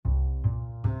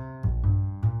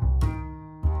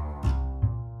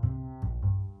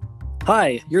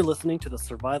Hi, you're listening to the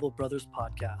Survival Brothers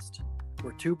podcast.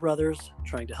 We're two brothers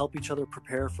trying to help each other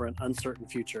prepare for an uncertain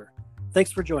future.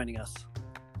 Thanks for joining us.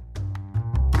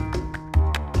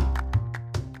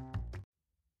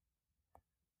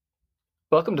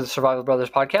 Welcome to the Survival Brothers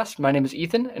podcast. My name is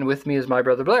Ethan, and with me is my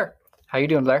brother Blair. How you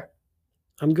doing, Blair?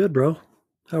 I'm good, bro.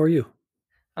 How are you?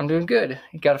 I'm doing good.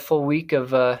 You got a full week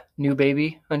of new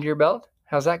baby under your belt.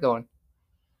 How's that going?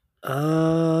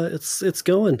 It's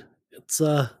going. It's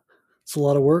a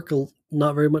lot of work,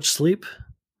 not very much sleep.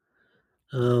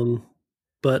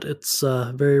 But it's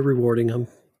very rewarding. I'm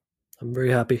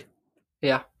very happy.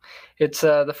 Yeah, it's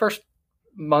the first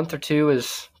month or two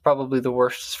is probably the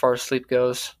worst as far as sleep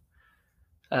goes.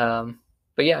 But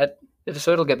yeah,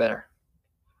 so it'll get better.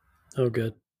 Oh,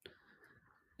 good.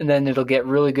 And then it'll get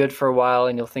really good for a while,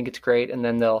 and you'll think it's great, and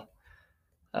then they'll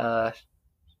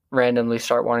randomly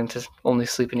start wanting to only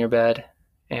sleep in your bed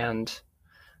and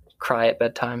cry at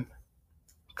bedtime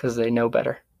because they know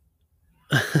better.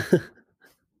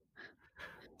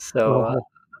 So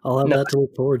I'll have that to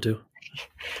look forward to.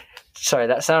 Sorry,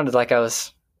 that sounded like I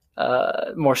was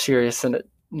more serious than it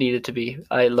needed to be.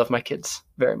 I love my kids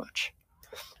very much.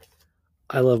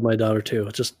 I love my daughter too.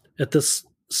 Just at this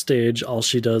stage, all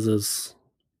she does is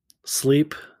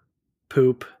sleep,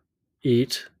 poop,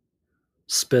 eat,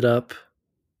 spit up,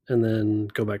 and then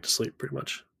go back to sleep pretty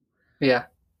much. Yeah.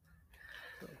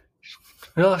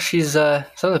 Well, she's some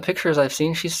of the pictures I've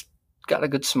seen, she's got a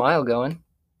good smile going.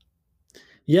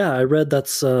 Yeah, I read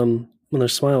that's when they're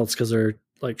smiling, it's because they're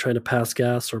like trying to pass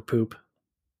gas or poop.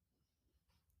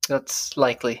 That's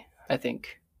likely, I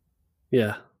think.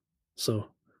 Yeah. So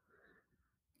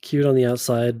cute on the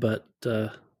outside, but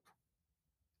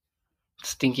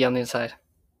stinky on the inside.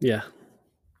 Yeah.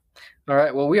 All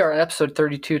right. Well, we are on episode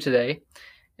 32 today,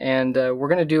 and we're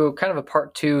going to do kind of a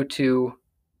part 2 to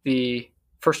the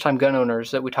first-time gun owners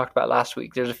that we talked about last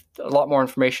week. There's a lot more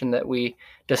information that we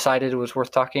decided was worth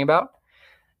talking about.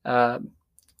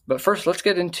 But first, let's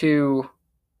get into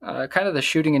kind of the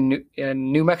shooting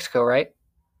in New Mexico, right?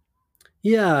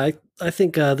 Yeah, I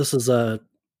think this is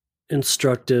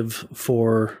instructive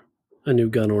for a new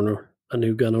gun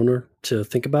owner to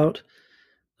think about.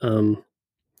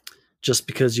 Just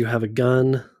because you have a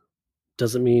gun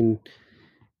doesn't mean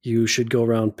you should go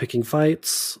around picking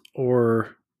fights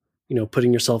or,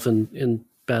 putting yourself in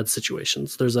bad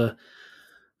situations. There's a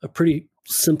pretty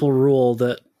simple rule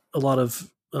that a lot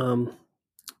of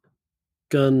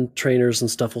gun trainers and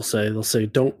stuff will say. They'll say,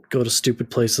 don't go to stupid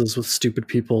places with stupid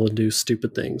people and do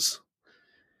stupid things.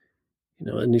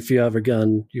 And if you have a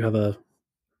gun, you have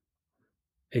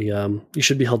you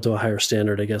should be held to a higher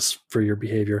standard, I guess, for your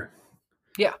behavior.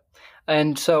 Yeah.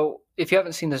 And so if you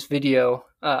haven't seen this video,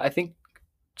 I think,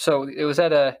 so it was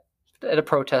at a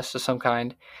protest of some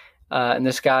kind, and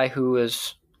this guy who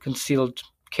was concealed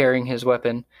carrying his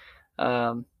weapon,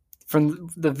 from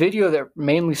the video that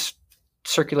mainly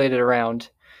circulated around,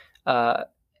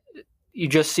 you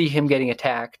just see him getting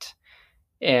attacked,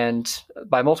 and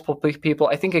by multiple people.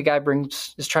 I think a guy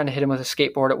is trying to hit him with a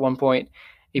skateboard at one point.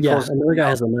 Another guy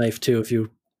has a knife too. If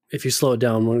you slow it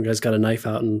down, one guy's got a knife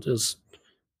out and is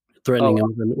threatening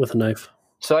him with a knife.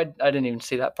 So I didn't even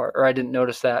see that part, or I didn't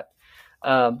notice that.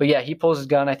 But yeah, he pulls his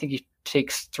gun. I think he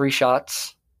takes 3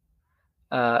 shots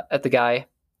at the guy,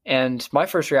 and my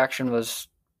first reaction was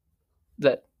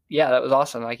that, yeah, that was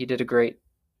awesome. Like, he did a great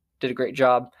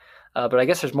job. But I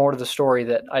guess there's more to the story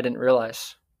that I didn't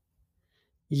realize.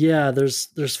 Yeah,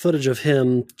 there's footage of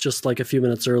him just like a few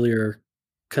minutes earlier,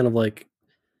 kind of like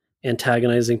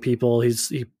antagonizing people.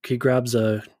 He grabs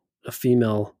a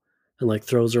female and like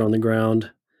throws her on the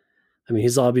ground. I mean,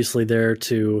 he's obviously there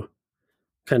to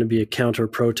kind of be a counter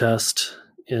protest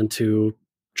and to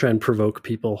try and provoke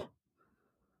people.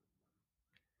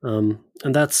 And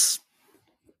that's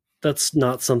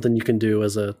not something you can do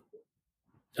as a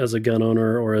gun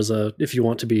owner or if you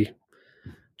want to be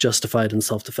justified in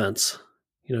self-defense.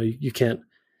 You can't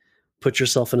put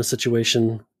yourself in a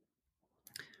situation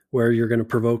where you're going to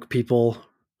provoke people.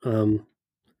 Don't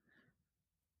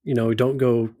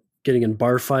go getting in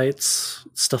bar fights,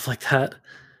 stuff like that.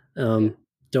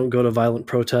 Don't go to violent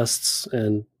protests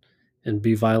and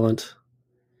be violent.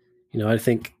 I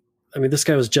think, this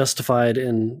guy was justified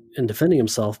in defending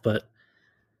himself, but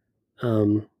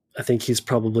I think he's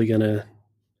probably going to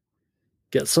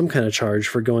get some kind of charge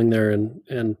for going there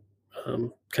and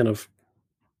kind of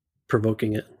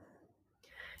provoking it.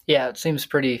 Yeah, it seems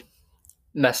pretty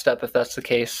messed up if that's the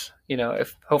case.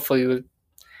 If hopefully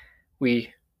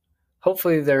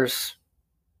there's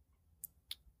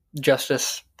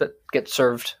justice that gets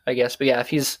served, I guess. But yeah, if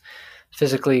he's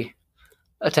physically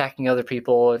attacking other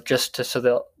people just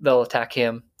so they'll attack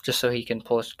him, just so he can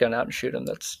pull his gun out and shoot him.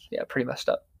 That's pretty messed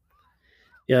up.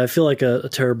 Yeah, I feel like a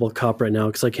terrible cop right now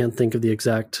because I can't think of the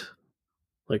exact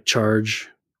like charge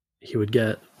he would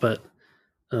get, but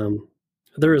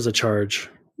there is a charge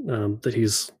that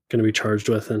he's going to be charged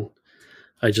with, and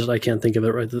I can't think of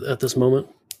it right at this moment.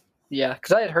 Yeah,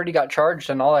 because I had heard he got charged,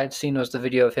 and all I had seen was the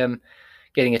video of him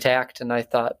getting attacked, and I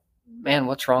thought, man,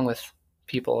 what's wrong with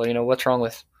people? What's wrong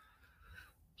with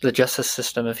the justice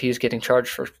system if he's getting charged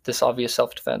for this obvious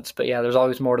self-defense? But yeah, there's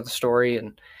always more to the story,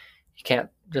 and you can't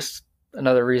just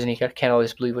another reason you can't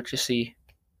always believe what you see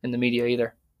in the media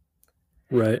either.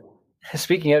 Right.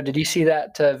 Speaking of, did you see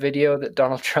that video that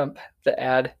Donald Trump, the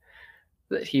ad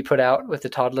that he put out with the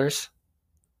toddlers?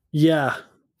 Yeah.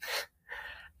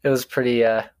 It was pretty.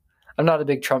 I'm not a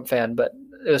big Trump fan, but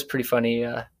it was pretty funny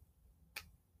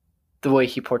the way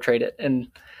he portrayed it, and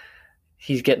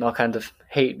he's getting all kinds of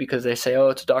hate because they say, "Oh,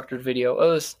 it's a doctored video." It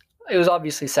was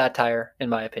obviously satire, in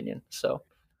my opinion. So.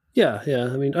 Yeah.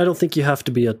 I mean, I don't think you have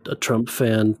to be a Trump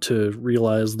fan to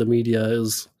realize the media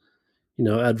is,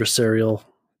 adversarial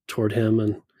toward him,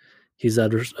 and he's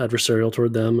adversarial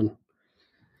toward them, and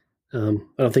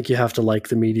I don't think you have to like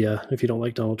the media if you don't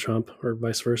like Donald Trump, or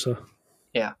vice versa.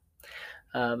 Yeah.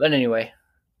 But anyway,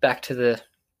 back to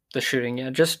the shooting. Yeah,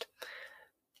 just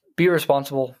be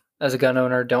responsible as a gun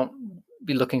owner. Don't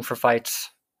be looking for fights.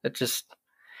 It just,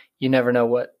 you never know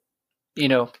what,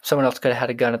 someone else could have had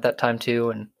a gun at that time too,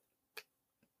 and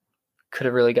could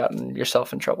have really gotten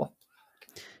yourself in trouble.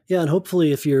 Yeah, and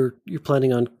hopefully if you're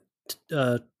planning on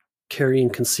carrying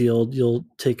concealed, you'll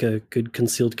take a good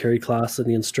concealed carry class, and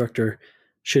the instructor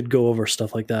should go over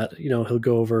stuff like that.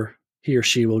 He or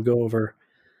she will go over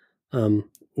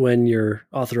when you're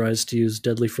authorized to use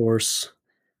deadly force,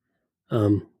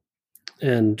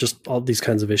 and just all these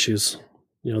kinds of issues.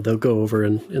 They'll go over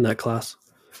in that class.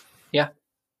 Yeah,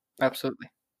 absolutely.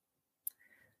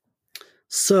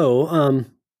 So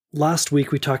last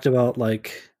week we talked about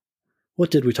what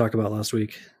did we talk about last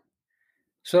week?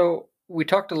 So we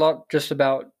talked a lot just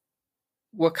about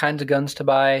what kinds of guns to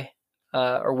buy,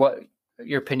 or what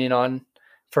your opinion on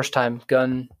first-time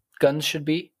guns should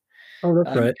be. Oh,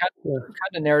 that's right.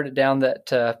 Kind of narrowed it down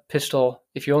that pistol,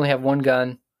 if you only have one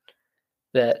gun,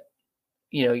 that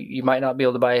you might not be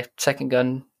able to buy a second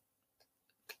gun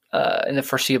in the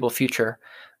foreseeable future.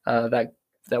 That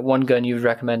one gun you would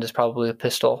recommend is probably a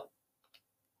pistol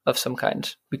of some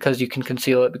kind, because you can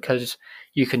conceal it, because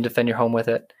you can defend your home with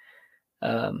it,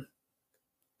 and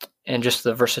just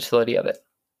the versatility of it.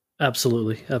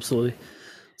 Absolutely.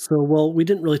 So, well, we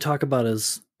didn't really talk about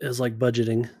as like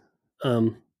budgeting.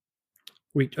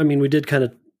 We did kind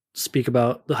of speak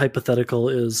about the hypothetical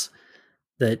is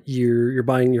that you're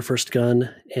buying your first gun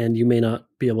and you may not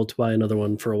be able to buy another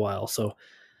one for a while. So,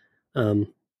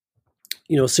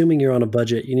 assuming you're on a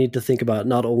budget, you need to think about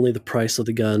not only the price of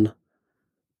the gun,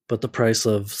 but the price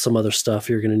of some other stuff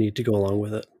you're going to need to go along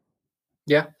with it.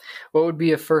 Yeah. What would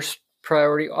be a first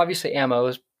priority? Obviously, ammo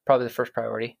is probably the first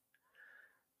priority.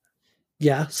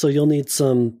 Yeah. So you'll need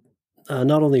some,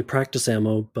 not only practice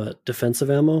ammo, but defensive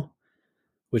ammo,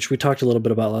 which we talked a little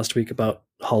bit about last week about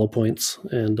hollow points,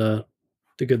 and the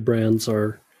good brands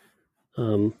are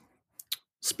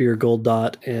Speer Gold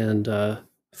Dot and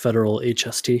Federal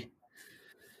HST.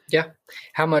 Yeah.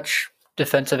 How much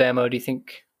defensive ammo do you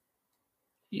think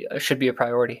should be a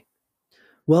priority?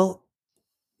 Well,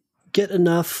 get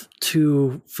enough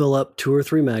to fill up 2 or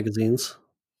 3 magazines,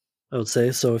 I would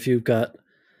say. So if your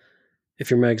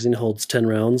magazine holds 10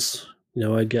 rounds,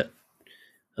 I'd get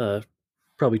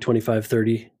probably 25,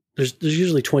 30. There's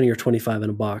usually 20 or 25 in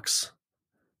a box.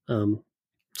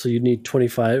 So you'd need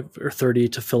 25 or 30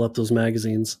 to fill up those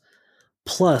magazines.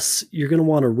 Plus, you're going to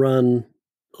want to run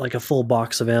like a full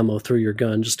box of ammo through your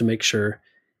gun just to make sure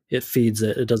it feeds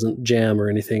it. It doesn't jam or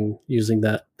anything using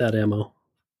that ammo.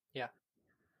 Yeah.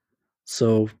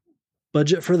 So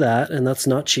budget for that, and that's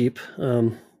not cheap.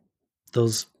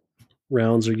 Those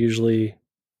rounds are usually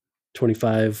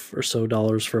 $25 or so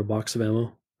for a box of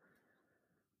ammo.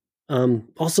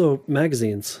 Also,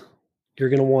 magazines. You're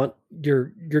going to want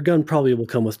your gun probably will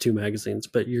come with 2 magazines,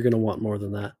 but you're going to want more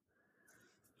than that.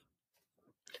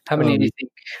 How many do you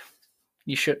think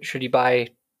you should you buy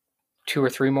 2 or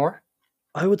 3 more?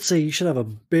 I would say you should have a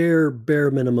bare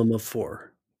minimum of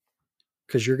 4,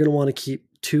 because you're going to want to keep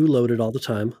 2 loaded all the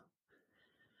time,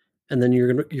 and then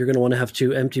you're going to want to have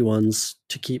 2 empty ones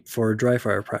to keep for dry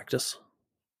fire practice.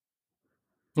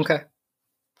 Okay.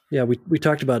 Yeah, we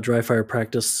talked about dry fire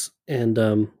practice, and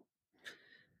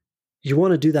you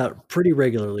want to do that pretty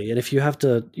regularly. And if you have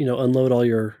to, unload all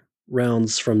your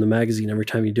rounds from the magazine every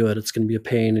time you do it, it's going to be a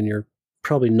pain, and you're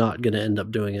probably not going to end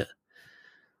up doing it.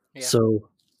 Yeah. So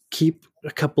keep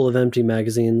a couple of empty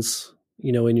magazines,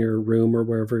 in your room or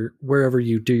wherever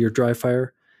you do your dry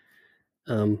fire.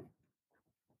 And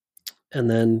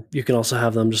then you can also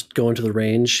have them just go into the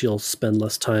range. You'll spend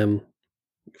less time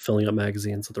filling up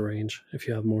magazines at the range if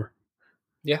you have more.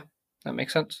 Yeah, that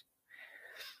makes sense.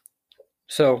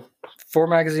 So 4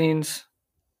 magazines,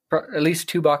 at least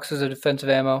 2 boxes of defensive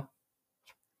ammo.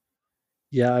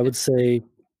 Yeah, I would say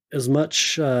as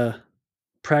much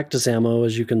practice ammo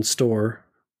as you can store,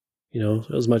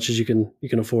 as much as you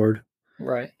can afford.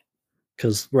 Right.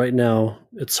 Because right now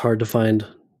it's hard to find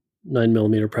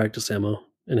 9mm practice ammo,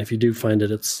 and if you do find it,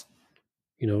 it's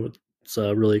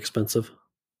really expensive.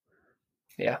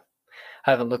 Yeah,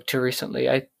 I haven't looked too recently.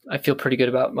 I feel pretty good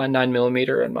about my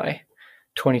 9mm and my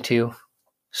 22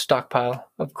 stockpile.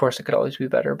 Of course, it could always be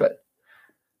better, but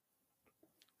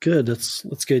good.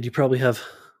 That's good. You probably have.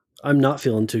 I'm not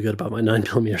feeling too good about my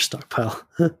 9mm stockpile.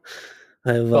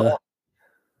 I have.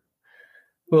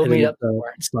 We'll I didn't meet up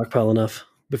stockpile enough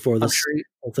before this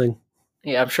whole thing.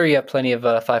 Yeah, I'm sure you have plenty of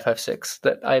 5.56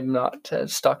 that I'm not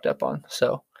stocked up on.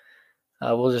 So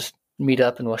we'll just meet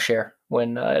up and we'll share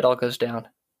when it all goes down.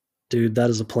 Dude, that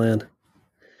is a plan.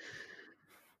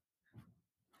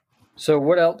 So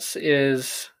what else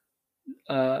is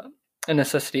a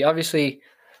necessity? Obviously,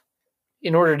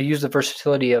 in order to use the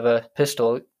versatility of a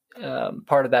pistol,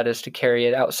 part of that is to carry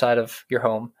it outside of your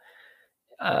home,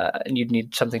 and you'd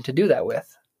need something to do that with.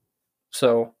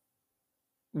 So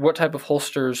what type of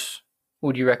holsters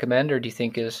would you recommend, or do you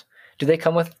think does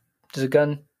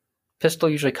a pistol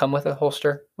usually come with a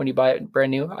holster when you buy it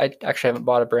brand new? I actually haven't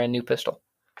bought a brand new pistol.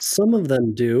 Some of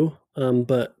them do,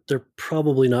 but they're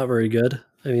probably not very good.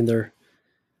 I mean, they're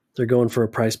going for a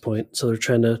price point, so they're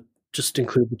trying to just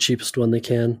include the cheapest one they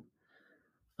can.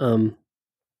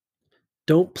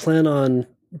 Don't plan on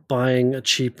buying a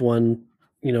cheap one,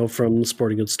 from the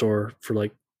sporting goods store for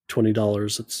like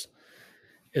 $20.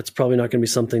 It's probably not going to be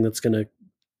something that's going to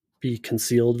be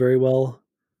concealed very well.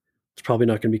 It's probably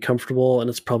not going to be comfortable, and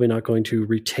it's probably not going to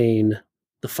retain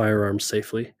the firearm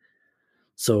safely.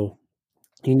 So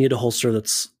you need a holster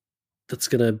that's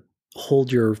going to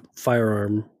hold your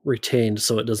firearm retained,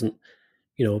 so it doesn't,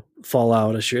 fall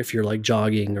out if you're like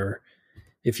jogging, or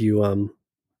if you I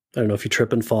don't know, if you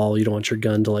trip and fall, you don't want your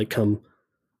gun to like come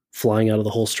flying out of the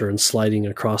holster and sliding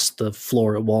across the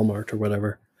floor at Walmart or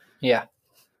whatever. Yeah.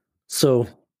 So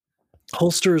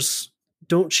holsters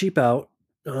don't cheap out.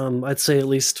 I'd say at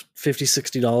least $50,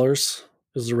 $60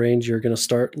 is the range you're going to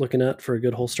start looking at for a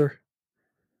good holster.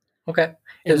 Okay.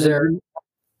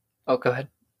 Oh, go ahead.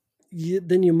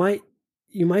 Then you might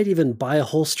even buy a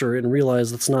holster and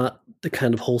realize that's not the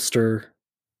kind of holster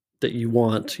that you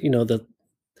want. That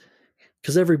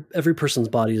because every person's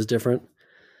body is different.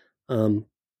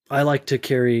 I like to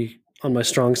carry on my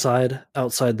strong side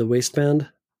outside the waistband,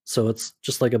 so it's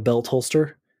just like a belt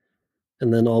holster,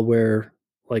 and then I'll wear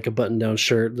like a button-down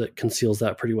shirt that conceals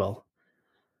that pretty well.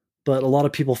 But a lot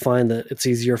of people find that it's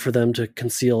easier for them to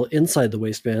conceal inside the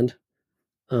waistband,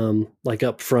 like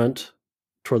up front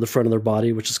toward the front of their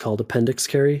body, which is called appendix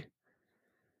carry.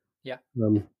 Yeah.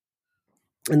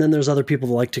 And then there's other people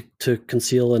that like to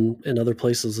conceal in other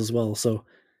places as well. So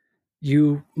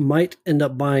you might end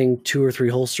up buying 2 or 3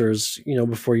 holsters,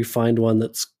 before you find one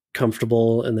that's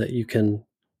comfortable and that you can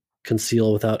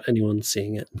conceal without anyone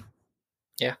seeing it.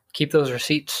 Yeah. Keep those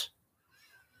receipts.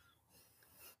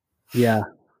 Yeah.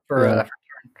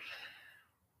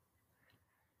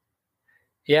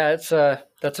 Yeah, it's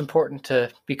that's important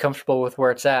to be comfortable with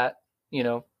where it's at,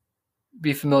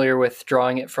 be familiar with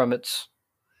drawing it from its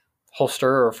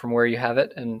holster or from where you have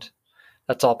it, and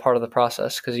that's all part of the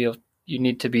process, because you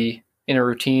need to be in a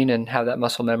routine and have that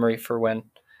muscle memory for when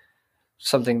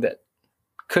something that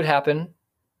could happen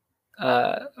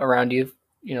around you,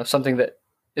 something that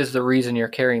is the reason you're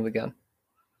carrying the gun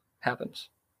happens.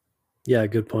 Yeah,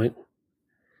 good point.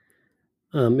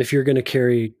 If you're going to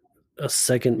carry a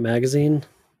second magazine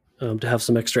to have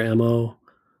some extra ammo,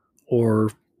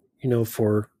 or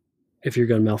for if your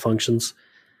gun malfunctions,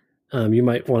 you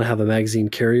might want to have a magazine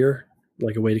carrier,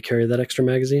 like a way to carry that extra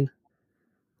magazine.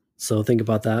 So think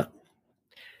about that.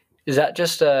 Is that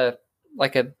just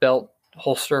like a belt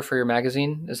holster for your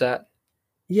magazine? Is that?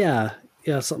 Yeah,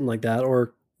 something like that.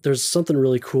 Or there's something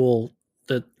really cool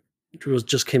that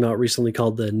just came out recently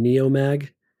called the Neo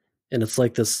Mag, and it's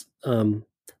like this.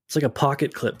 It's like a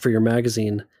pocket clip for your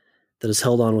magazine that is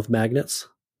held on with magnets.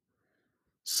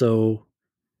 So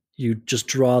you just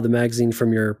draw the magazine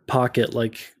from your pocket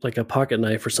like a pocket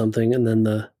knife or something, and then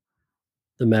the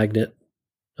magnet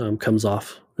comes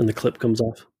off and the clip comes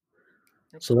off.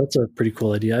 So that's a pretty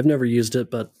cool idea. I've never used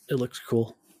it, but it looks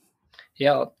cool.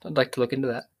 Yeah, I'd like to look into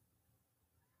that.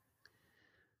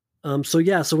 So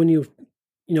yeah, so when you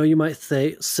might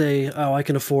say, oh, I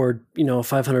can afford a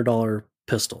 $500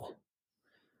 pistol.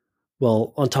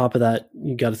 Well, on top of that,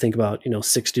 you got to think about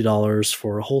 $60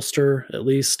 for a holster at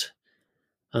least,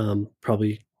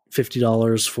 probably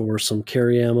 $50 for some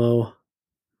carry ammo,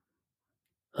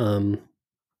 um,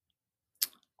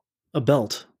 a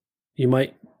belt. You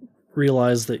might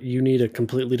realize that you need a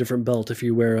completely different belt if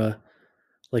you wear a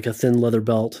thin leather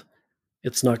belt.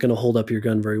 It's not going to hold up your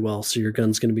gun very well, so your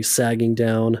gun's going to be sagging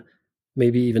down,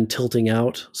 maybe even tilting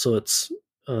out, so it's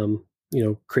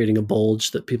creating a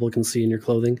bulge that people can see in your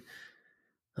clothing.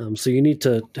 So you need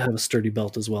to have a sturdy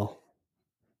belt as well.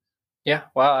 Yeah,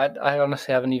 wow. I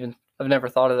honestly I've never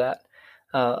thought of that.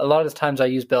 A lot of the times I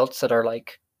use belts that are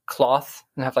like cloth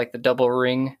and have like the double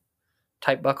ring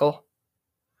type buckle.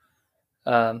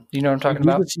 You know what I'm talking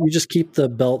about? You just keep the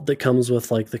belt that comes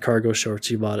with like the cargo shorts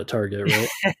you bought at Target, right?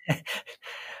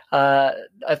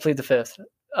 I plead the fifth.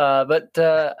 But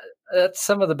that's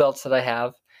some of the belts that I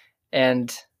have.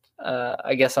 And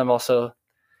I guess I'm also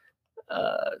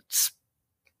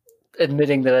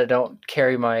admitting that I don't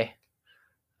carry my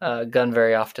gun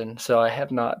very often. So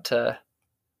I've not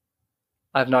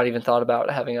even thought about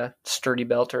having a sturdy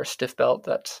belt or a stiff belt.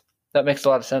 That makes a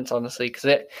lot of sense, honestly,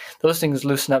 because those things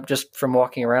loosen up just from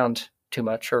walking around too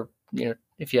much, or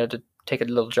if you had to take a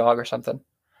little jog or something.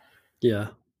 Yeah.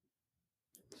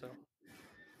 So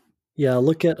Yeah,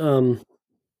 look at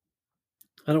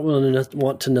I don't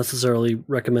want to necessarily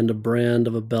recommend a brand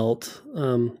of a belt,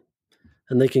 and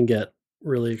they can get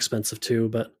really expensive too.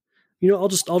 But I'll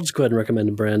just go ahead and recommend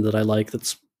a brand that I like.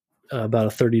 That's about a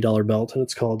 $30 belt, and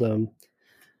it's called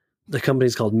the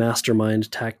company's called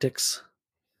Mastermind Tactics,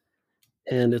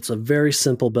 and it's a very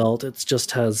simple belt. It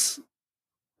just has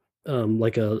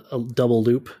like a double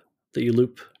loop that you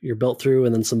loop your belt through,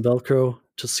 and then some Velcro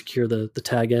to secure the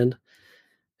tag end.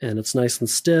 And it's nice and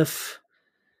stiff,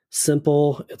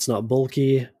 simple. It's not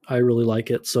bulky. I really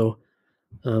like it. So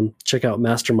check out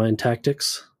Mastermind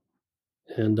Tactics,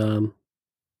 and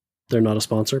they're not a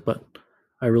sponsor, but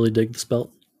I really dig this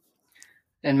belt.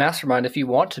 And Mastermind, if you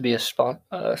want to be a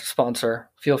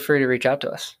sponsor, feel free to reach out to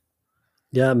us.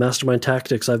 Yeah, Mastermind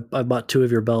Tactics. I've bought 2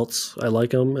 of your belts. I like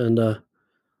them, and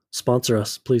sponsor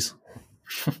us, please.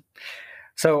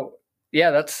 So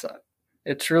yeah,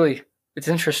 it's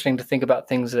interesting to think about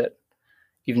things that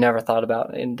you've never thought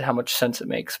about and how much sense it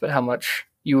makes, but how much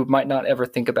you might not ever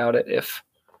think about it if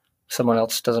someone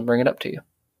else doesn't bring it up to you.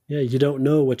 Yeah, you don't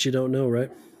know what you don't know,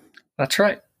 right? That's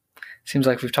right. Seems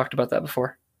like we've talked about that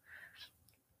before.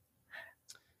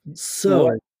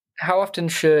 So, how often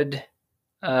should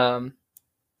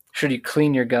you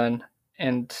clean your gun?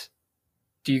 And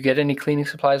do you get any cleaning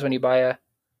supplies when you buy a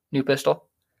new pistol?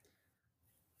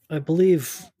 I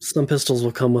believe some pistols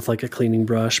will come with like a cleaning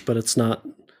brush, but it's not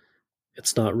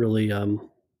really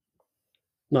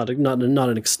not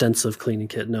an extensive cleaning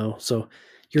kit. No, so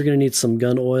you're going to need some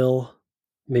gun oil,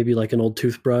 maybe like an old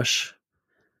toothbrush,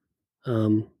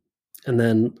 and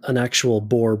then an actual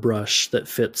bore brush that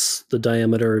fits the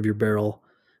diameter of your barrel.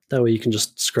 That way you can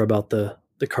just scrub out the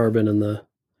carbon and the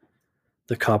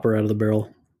copper out of the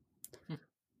barrel.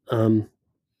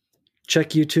 Check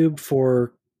YouTube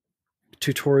for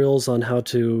tutorials on how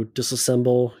to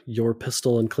disassemble your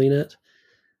pistol and clean it.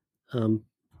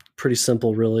 Pretty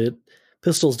simple, really.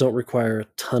 Pistols don't require a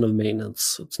ton of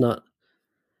maintenance.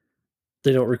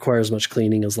 They don't require as much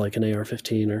cleaning as like an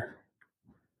AR-15 or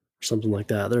something like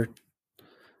that.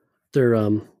 They're I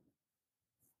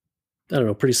don't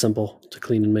know, pretty simple to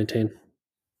clean and maintain.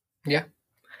 Yeah,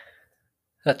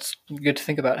 that's good to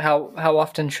think about. How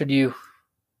often should you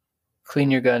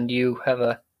clean your gun? Do you have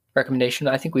a recommendation?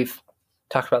 I think we've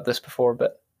talked about this before,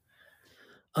 but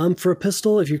for a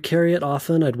pistol, if you carry it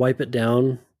often, I'd wipe it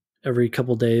down every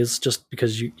couple days, just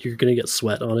because you're going to get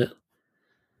sweat on it.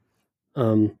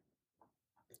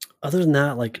 Other than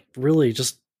that, like really,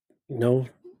 just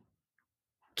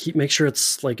make sure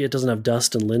it's like it doesn't have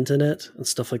dust and lint in it and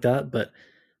stuff like that. But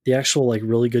the actual like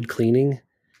really good cleaning,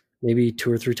 maybe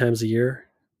 2 or 3 times a year.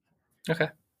 Okay.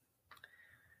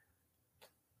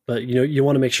 But you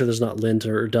want to make sure there's not lint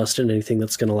or dust in anything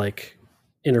that's going to like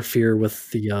interfere with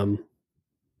the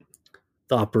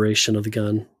operation of the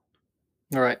gun.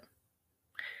 All right.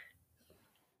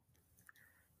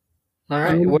 All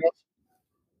right. What else?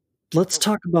 Let's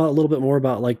talk about a little bit more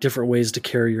about like different ways to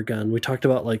carry your gun. We talked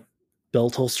about like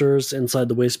belt holsters inside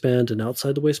the waistband and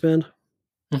outside the waistband.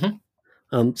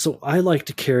 Mm-hmm. So I like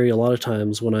to carry a lot of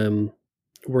times when I'm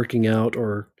working out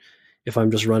or if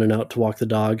I'm just running out to walk the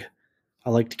dog. I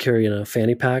like to carry in a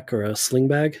fanny pack or a sling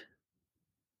bag.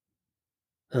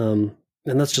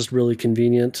 And that's just really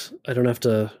convenient. I don't have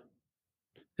to,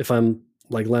 if I'm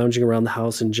like lounging around the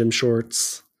house in gym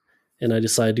shorts and I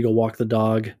decide to go walk the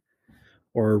dog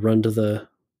or run to the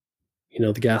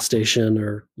gas station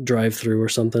or drive through or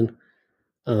something,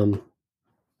 um,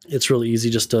 it's really easy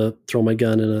just to throw my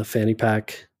gun in a fanny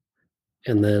pack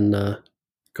and then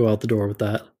go out the door with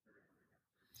that.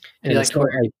 Do you And like it's to not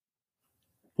wear? like,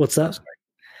 what's Oh, that? sorry.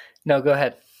 No, go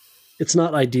ahead. It's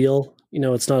not ideal.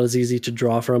 It's not as easy to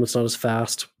draw from. It's not as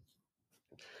fast.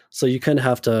 So you kind of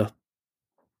have to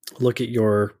look at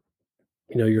your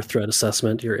threat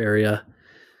assessment, your area,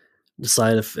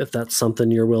 decide if that's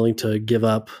something you're willing to give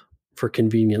up for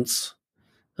convenience,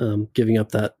 giving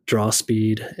up that draw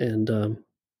speed. And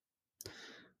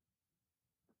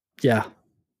yeah,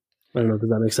 I don't know. Does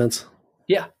that make sense?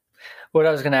 Yeah. What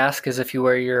I was going to ask is if you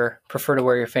prefer to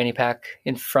wear your fanny pack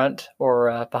in front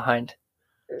or behind.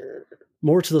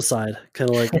 More to the side, kind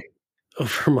of like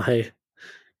over my,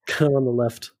 kind of on the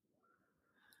left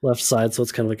side. So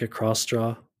it's kind of like a cross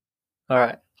draw. All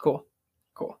right. Cool.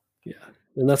 Cool. Yeah.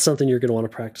 And that's something you're going to want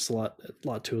to practice a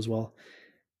lot too as well.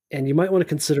 And you might want to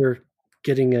consider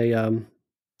getting a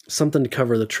something to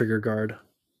cover the trigger guard.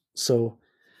 So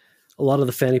a lot of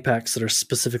the fanny packs that are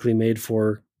specifically made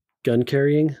for gun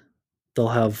carrying, they'll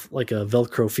have like a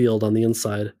Velcro field on the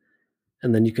inside,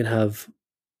 and then you can have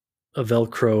a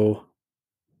Velcro.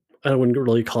 I wouldn't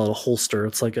really call it a holster.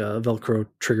 It's like a Velcro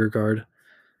trigger guard.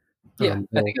 Yeah, I think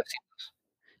I've seen those.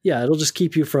 Yeah, it'll just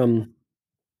keep you from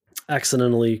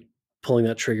accidentally pulling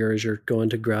that trigger as you're going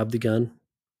to grab the gun.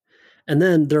 And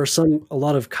then there are a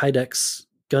lot of Kydex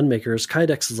gun makers.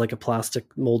 Kydex is like a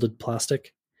molded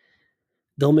plastic.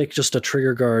 They'll make just a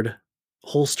trigger guard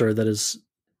holster that is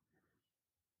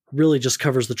really just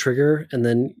covers the trigger, and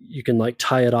then you can like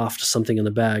tie it off to something in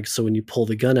the bag. So when you pull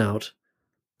the gun out,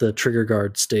 the trigger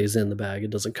guard stays in the bag. It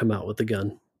doesn't come out with the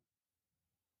gun.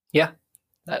 Yeah,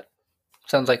 that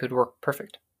sounds like it would work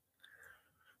perfect.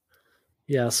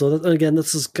 Yeah. So again,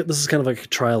 this is kind of like a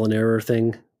trial and error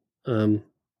thing.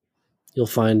 You'll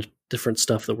find different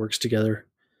stuff that works together.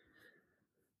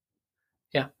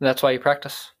 Yeah, that's why you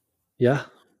practice. Yeah.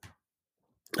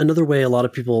 Another way a lot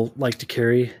of people like to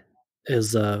carry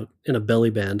is in a belly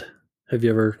band. Have you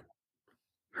ever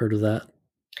heard of that?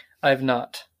 I have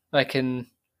not. I can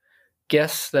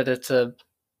guess that it's a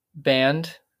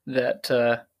band that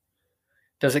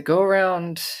does it go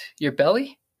around your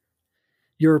belly?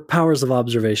 Your powers of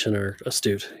observation are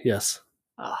astute. Yes.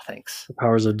 Ah, thanks. The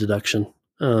powers of deduction.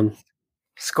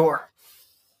 Score.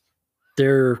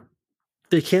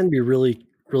 They can be really,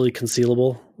 really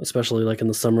concealable, especially like in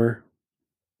the summer.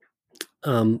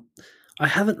 I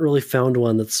haven't really found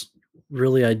one that's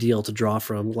really ideal to draw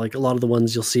from. Like a lot of the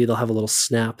ones you'll see, they'll have a little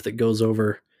snap that goes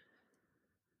over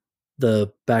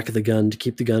the back of the gun to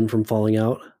keep the gun from falling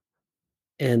out,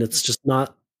 and it's just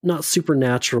not super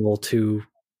natural to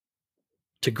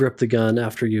grip the gun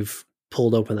after you've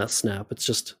pulled open that snap. It's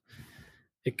just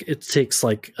it takes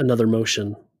like another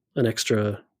motion, an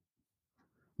extra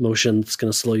motion that's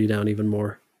going to slow you down even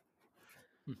more.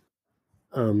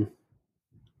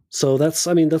 So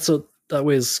that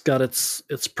way's got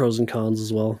its pros and cons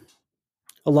as well.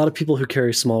 A lot of people who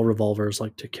carry small revolvers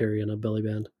like to carry in a belly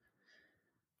band.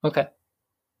 Okay.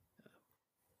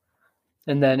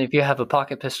 And then if you have a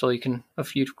pocket pistol, you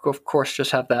of course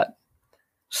just have that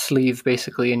sleeve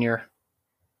basically in your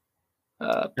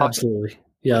pocket. Absolutely,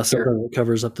 yeah. Something that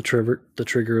covers up the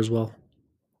trigger as well.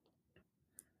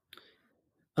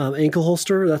 Ankle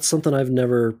holster, that's something I've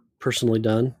never personally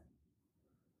done,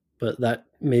 but that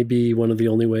may be one of the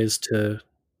only ways to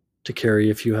carry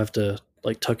if you have to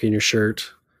like tuck in your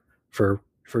shirt for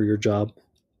your job.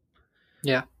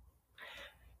 Yeah.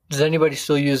 Does anybody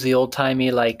still use the old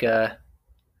timey like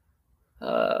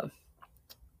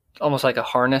almost like a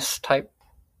harness type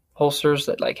holsters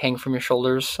that like hang from your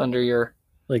shoulders under your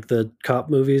like the cop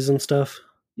movies and stuff?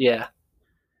 Yeah.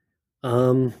 I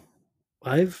don't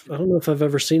know if I've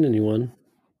ever seen anyone.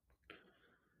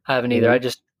 I haven't either. I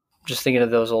just thinking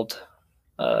of those old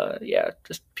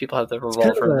just people have the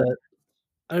revolver.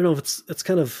 I don't know if it's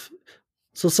kind of,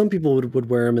 so some people would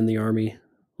wear them in the army,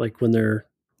 like when they're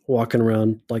walking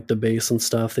around like the base and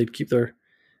stuff, they'd keep their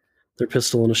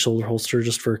pistol in a shoulder holster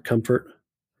just for comfort.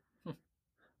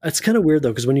 It's kind of weird though,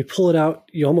 because when you pull it out,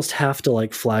 you almost have to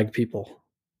like flag people,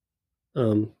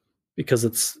 because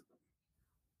it's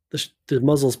the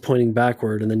muzzle's pointing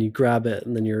backward, and then you grab it,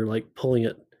 and then you're like pulling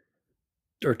it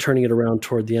or turning it around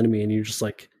toward the enemy, and you're just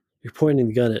like you're pointing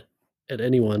the gun at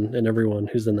anyone and everyone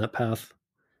who's in that path.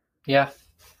 Yeah.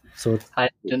 So I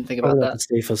didn't think about that. The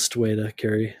safest way to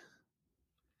carry.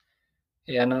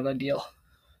 Yeah, not ideal.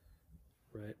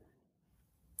 Right.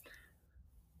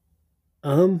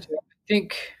 So I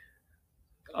think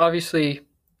obviously,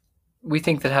 we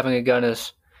think that having a gun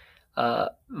is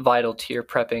vital to your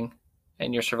prepping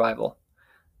and your survival.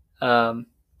 Do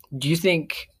you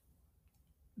think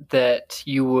that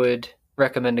you would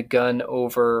recommend a gun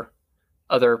over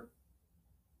other?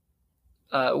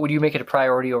 Would you make it a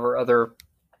priority over other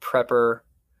prepper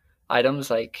items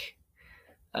like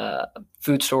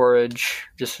food storage,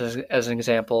 just as an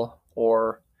example,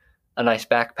 or a nice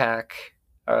backpack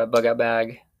or a bug out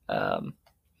bag? Um,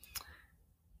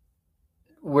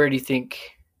 where do you think?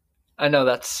 I know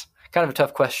that's kind of a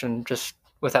tough question, just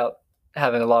without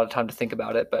having a lot of time to think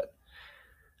about it, but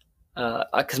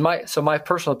because my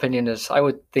personal opinion is I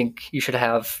would think you should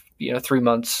have 3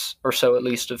 months or so at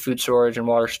least of food storage and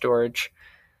water storage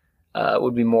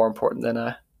would be more important than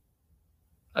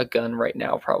a gun right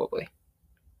now probably.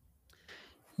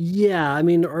 Yeah, I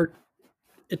mean,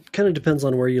 it kind of depends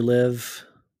on where you live,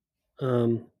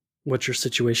 um, what your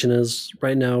situation is.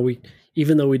 Right now,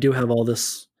 even though we do have all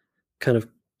this kind of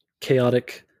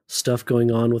chaotic stuff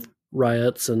going on with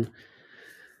riots and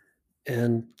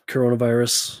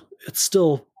coronavirus, it's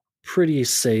still pretty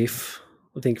safe,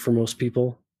 I think, for most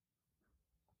people.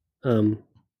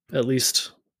 At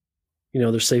least,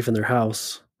 they're safe in their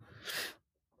house.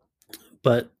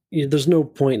 But there's no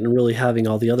point in really having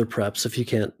all the other preps if you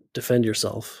can't defend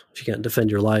yourself, if you can't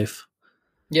defend your life.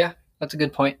 Yeah, that's a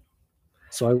good point.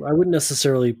 So I wouldn't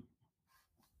necessarily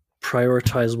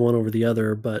prioritize one over the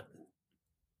other, but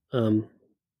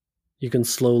you can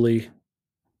slowly,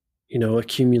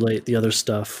 accumulate the other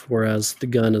stuff, whereas the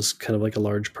gun is kind of like a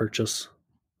large purchase.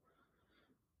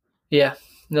 Yeah,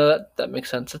 no, that makes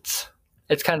sense.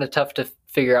 It's kind of tough to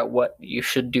figure out what you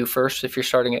should do first if you're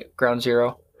starting at ground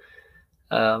zero.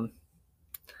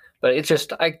 But it's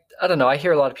just I don't know. I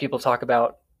hear a lot of people talk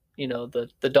about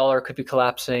the dollar could be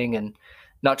collapsing and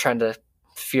not trying to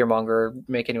fearmonger or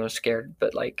make anyone scared,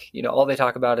 but all they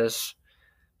talk about is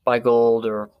buy gold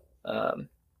or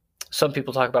some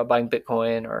people talk about buying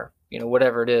Bitcoin or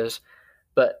whatever it is,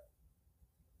 but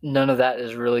none of that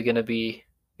is really going to be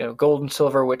gold and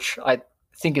silver, which I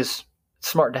think is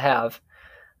smart to have.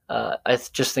 I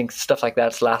just think stuff like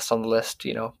that's last on the list.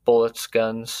 Bullets,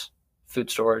 guns, food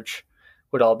storage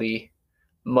would all be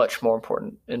much more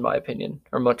important, in my opinion,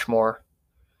 or much more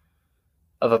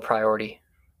of a priority.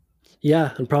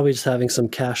 Yeah, and probably just having some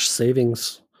cash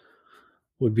savings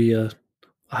would be a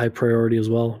high priority as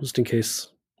well, just in case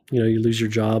you lose your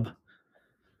job.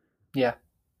 Yeah,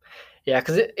 yeah,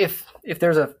 because if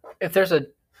there's a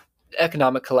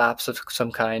economic collapse of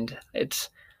some kind,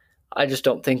 I just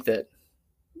don't think that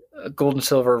gold and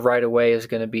silver right away is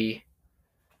going to be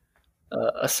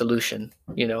a solution.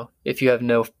 If you have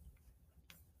no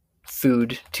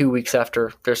food 2 weeks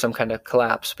after there's some kind of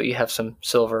collapse, but you have some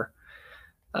silver,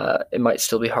 it might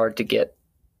still be hard to get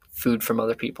food from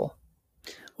other people.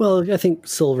 Well, I think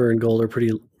silver and gold are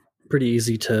pretty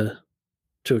easy to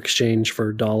exchange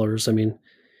for dollars. I mean,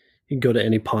 you can go to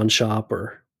any pawn shop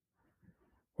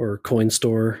or coin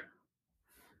store.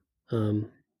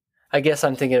 I guess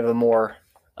I'm thinking of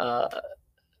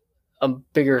a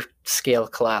bigger scale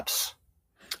collapse.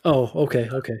 Oh, okay.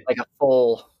 Like a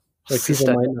full Like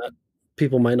system.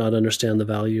 people might not understand the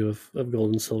value of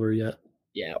gold and silver yet.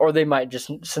 Yeah, or they might just,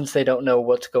 since they don't know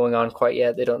what's going on quite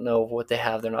yet, they don't know what they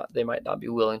have. They might not be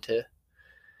willing to.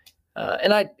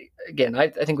 And I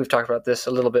think we've talked about this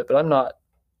a little bit, but I'm not.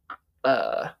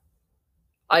 I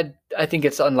think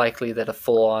it's unlikely that a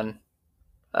full-on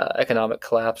economic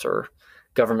collapse or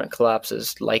government collapse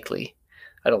is likely.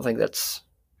 I don't think that's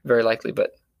very likely,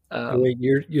 but Wait,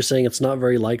 you're saying it's not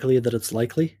very likely that it's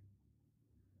likely?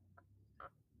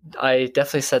 I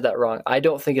definitely said that wrong. I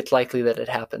don't think it's likely that it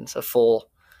happens, a full,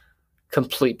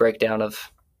 complete breakdown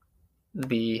of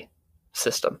the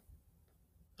system.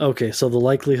 Okay, so the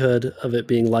likelihood of it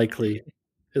being likely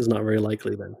is not very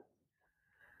likely then.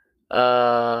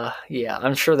 Yeah,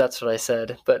 I'm sure that's what I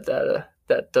said, but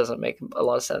that doesn't make a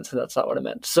lot of sense, and that's not what I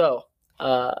meant. So,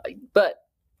 but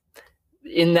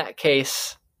in that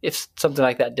case, if something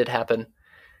like that did happen,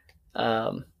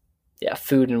 yeah,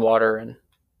 food and water and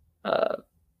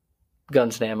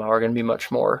guns and ammo are going to be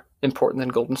much more important than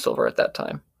gold and silver at that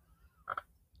time.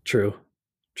 True.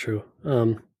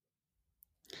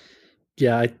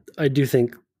 Yeah, I do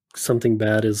think something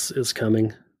bad is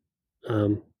coming,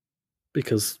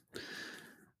 because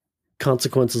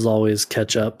consequences always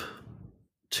catch up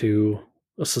to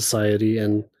a society,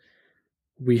 and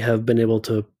we have been able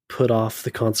to put off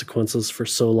the consequences for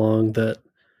so long that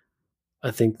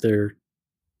I think the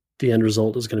end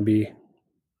result is going to be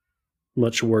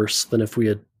much worse than if we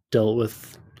had dealt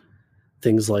with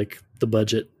things like the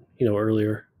budget,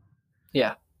 earlier.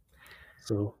 Yeah.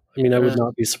 So I mean, I would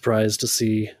not be surprised to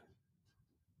see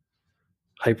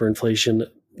hyperinflation,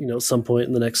 at some point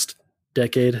in the next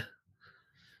decade.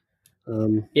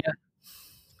 Yeah,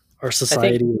 Our I think.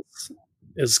 society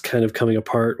is kind of coming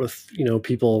apart with,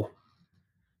 people,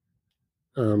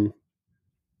 um,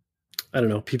 I don't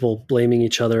know, people blaming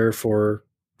each other for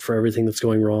everything that's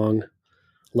going wrong,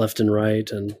 left and right,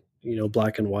 and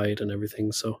black and white and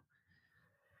everything. So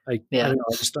I Yeah. don't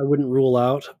know. I wouldn't rule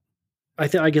out.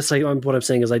 I guess what I'm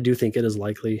saying is I do think it is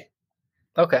likely.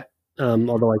 Okay.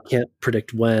 Although I can't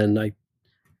predict when.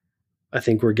 I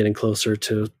think we're getting closer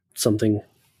to something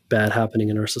bad happening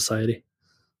in our society.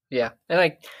 Yeah,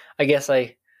 and I guess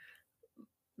I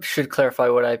should clarify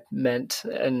what I meant,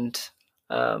 and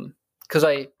because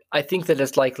I think that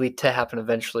it's likely to happen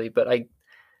eventually, but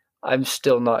I'm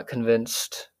still not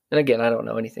convinced. And again, I don't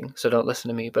know anything, so don't listen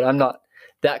to me. But I'm not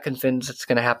that convinced it's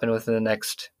going to happen within the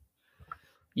next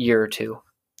year or two.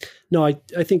 No, I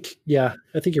think, yeah,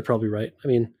 I think you're probably right. I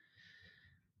mean,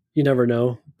 you never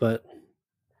know, but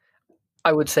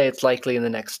I would say it's likely in the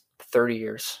next 30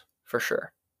 years for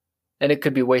sure, and it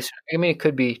could be way. I mean, it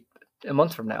could be a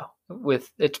month from now.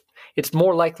 With it's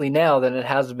more likely now than it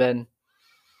has been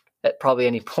at probably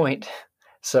any point.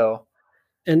 So,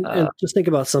 and just think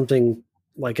about something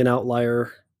like an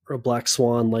outlier or a black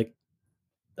swan, like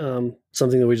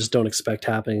something that we just don't expect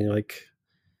happening, like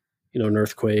an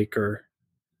earthquake, or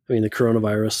I mean the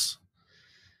coronavirus,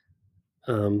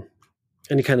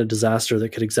 any kind of disaster that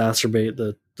could exacerbate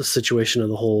the situation of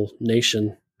the whole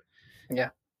nation. yeah,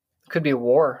 it could be a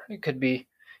war. It could be,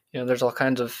 there's all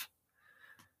kinds of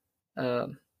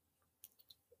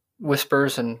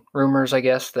whispers and rumors, I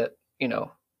guess, that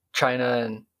China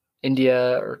and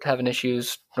India are having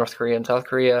issues, North Korea and South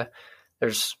Korea.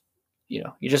 There's, you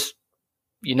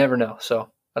never know.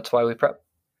 So that's why we prep.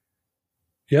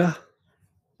 Yeah.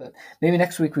 But maybe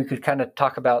next week we could kind of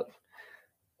talk about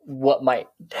what might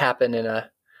happen in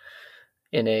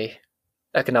a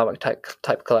economic type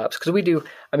collapse, because we do.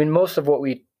 I mean, most of what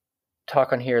we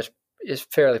talk on here is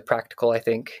fairly practical. I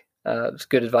think it's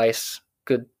good advice,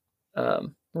 good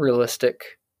realistic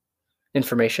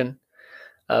information.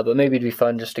 But maybe it'd be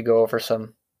fun just to go over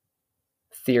some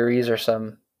theories or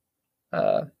some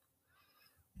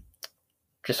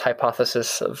just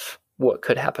hypothesis of what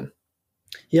could happen.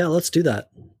 Yeah, let's do that.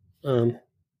 I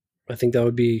think that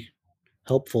would be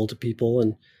helpful to people,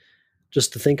 and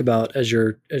just to think about as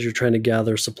you're trying to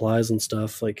gather supplies and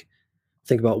stuff. Like,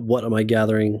 think about, what am I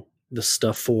gathering this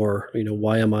stuff for?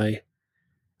 Why am I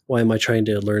trying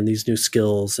to learn these new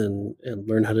skills and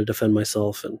learn how to defend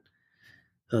myself, and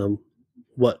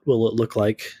what will it look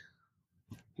like?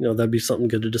 That'd be something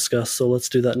good to discuss. So let's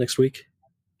do that next week.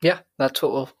 Yeah, that's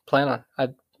what we'll plan on.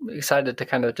 I'm excited to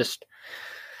kind of just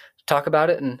talk about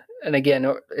it, and again,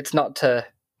 it's not to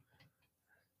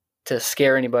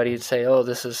scare anybody and say, oh,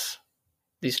 these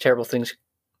terrible things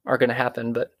are going to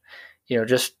happen, but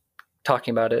just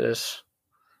talking about it is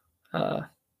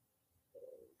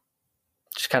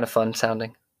just kind of fun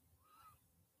sounding.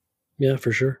 Yeah,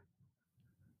 for sure.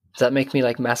 Does that make me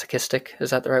like masochistic? Is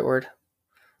that the right word?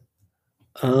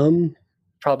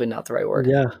 Probably not the right word.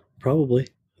 Yeah, probably.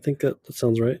 I think that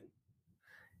sounds right.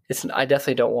 I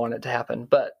definitely don't want it to happen,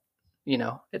 but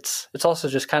it's also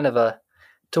just kind of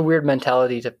it's a weird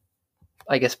mentality to,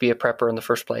 I guess, be a prepper in the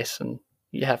first place, and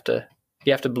you have to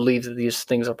believe that these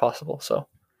things are possible. So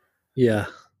yeah,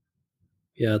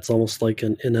 it's almost like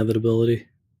an inevitability.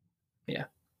 Yeah.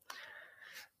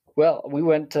 Well, we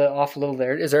went off a little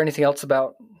there. Is there anything else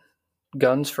about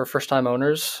guns for first-time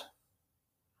owners?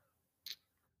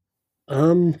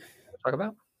 Talk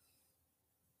about?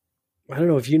 I don't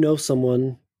know if you know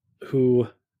someone who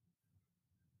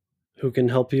can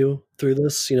help you through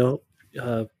this.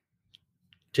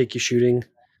 Take you shooting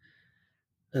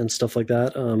and stuff like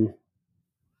that.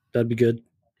 That'd be good.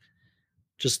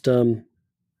 Just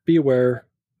be aware.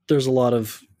 There's a lot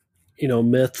of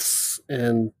myths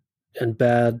and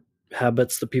bad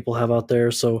habits that people have out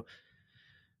there. So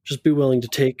just be willing to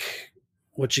take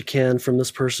what you can from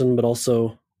this person, but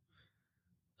also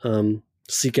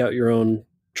seek out your own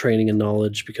training and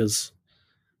knowledge, because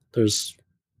there's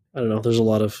a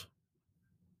lot of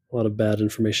bad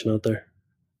information out there.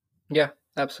 Yeah,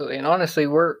 absolutely. And honestly,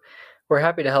 we're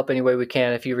happy to help any way we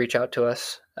can if you reach out to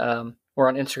us. We're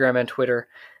on Instagram and Twitter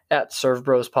at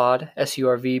SurvBrosPod,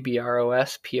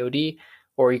 SurvBrospod,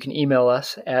 or you can email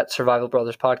us at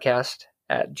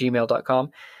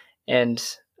survivalbrotherspodcast@gmail.com. And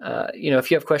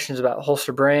if you have questions about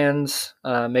holster brands,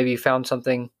 maybe you found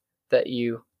something that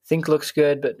you think looks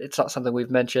good, but it's not something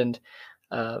we've mentioned,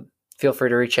 feel free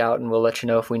to reach out, and we'll let you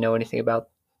know if we know anything about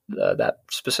that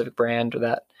specific brand or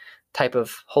that type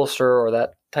of holster or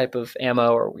that type of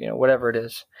ammo or whatever it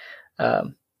is,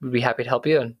 we'd be happy to help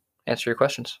you and answer your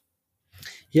questions.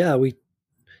 Yeah, we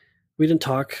didn't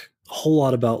talk a whole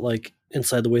lot about like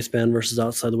inside the waistband versus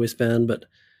outside the waistband, but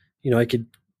I could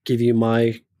give you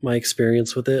my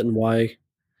experience with it and why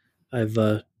I've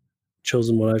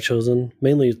chosen what I've chosen,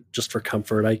 mainly just for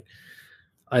comfort.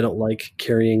 I don't like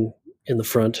carrying in the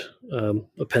front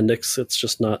appendix. It's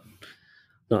just not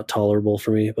tolerable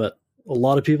for me. But a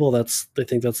lot of people, they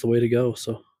think that's the way to go.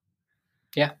 So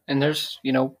yeah, and there's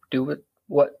do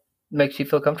what makes you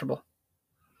feel comfortable.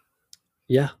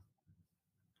 Yeah.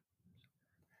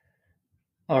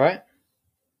 All right.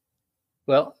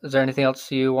 Well, is there anything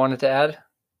else you wanted to add?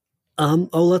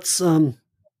 Let's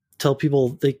tell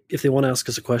people if they want to ask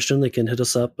us a question, they can hit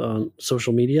us up on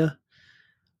social media.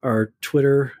 Our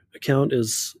Twitter account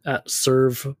is at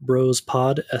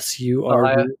SurvBrosPod,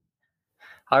 SURV.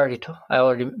 I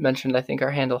already mentioned, I think,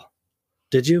 our handle.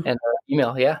 Did you? And our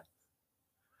email, yeah.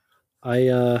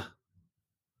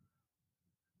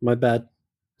 My bad.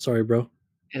 Sorry, bro.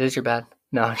 It is your bad.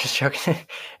 No, I'm just joking.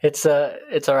 It's all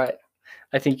right.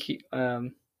 I think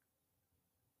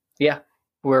yeah,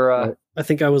 we're I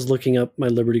think I was looking up my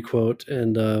Liberty quote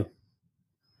and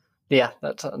yeah,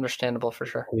 that's understandable for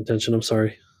sure. pay attention. I'm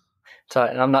sorry. It's all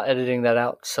right, and I'm not editing that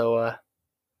out, so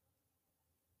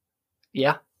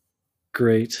yeah.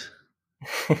 Great.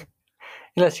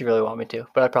 Unless you really want me to,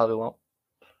 but I probably won't.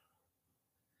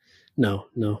 No,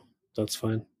 that's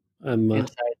fine. I'm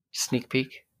Inside sneak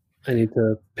peek. I need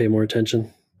to pay more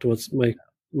attention to what's my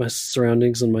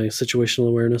surroundings and my situational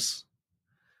awareness.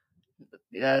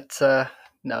 Yeah, it's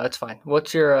no, it's fine.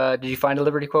 What's your did you find a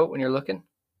Liberty quote when you're looking?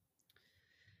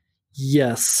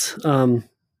 Yes.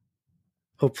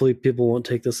 Hopefully people won't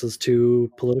take this as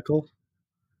too political.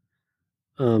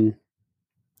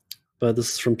 But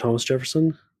this is from Thomas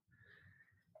Jefferson.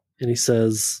 And he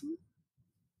says,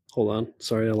 hold on,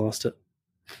 sorry, I lost it.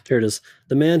 Here it is.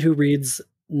 The man who reads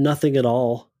nothing at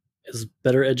all is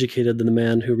better educated than the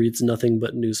man who reads nothing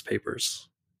but newspapers.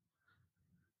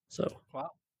 So,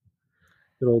 wow.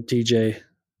 Good old TJ.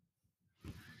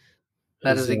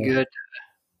 That is a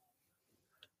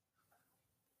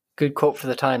good quote for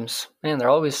the times. Man, they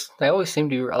always seem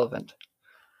to be relevant.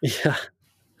 Yeah.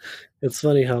 It's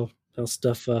funny how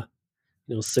stuff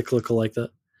cyclical like that.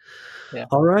 Yeah.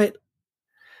 All right.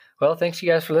 Well, thanks you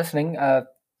guys for listening.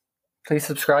 Please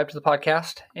subscribe to the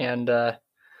podcast and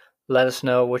let us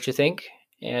know what you think.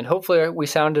 And hopefully we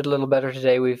sounded a little better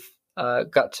today. We've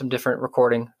got some different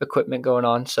recording equipment going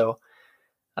on, so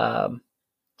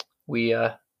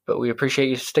but we appreciate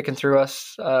you sticking through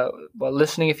us while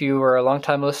listening. If you were a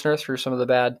long-time listener through some of the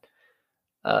bad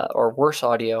or worse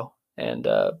audio, and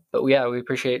but yeah, we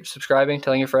appreciate subscribing,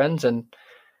 telling your friends, and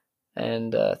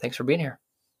thanks for being here.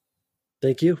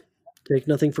 Thank you. Take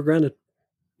nothing for granted.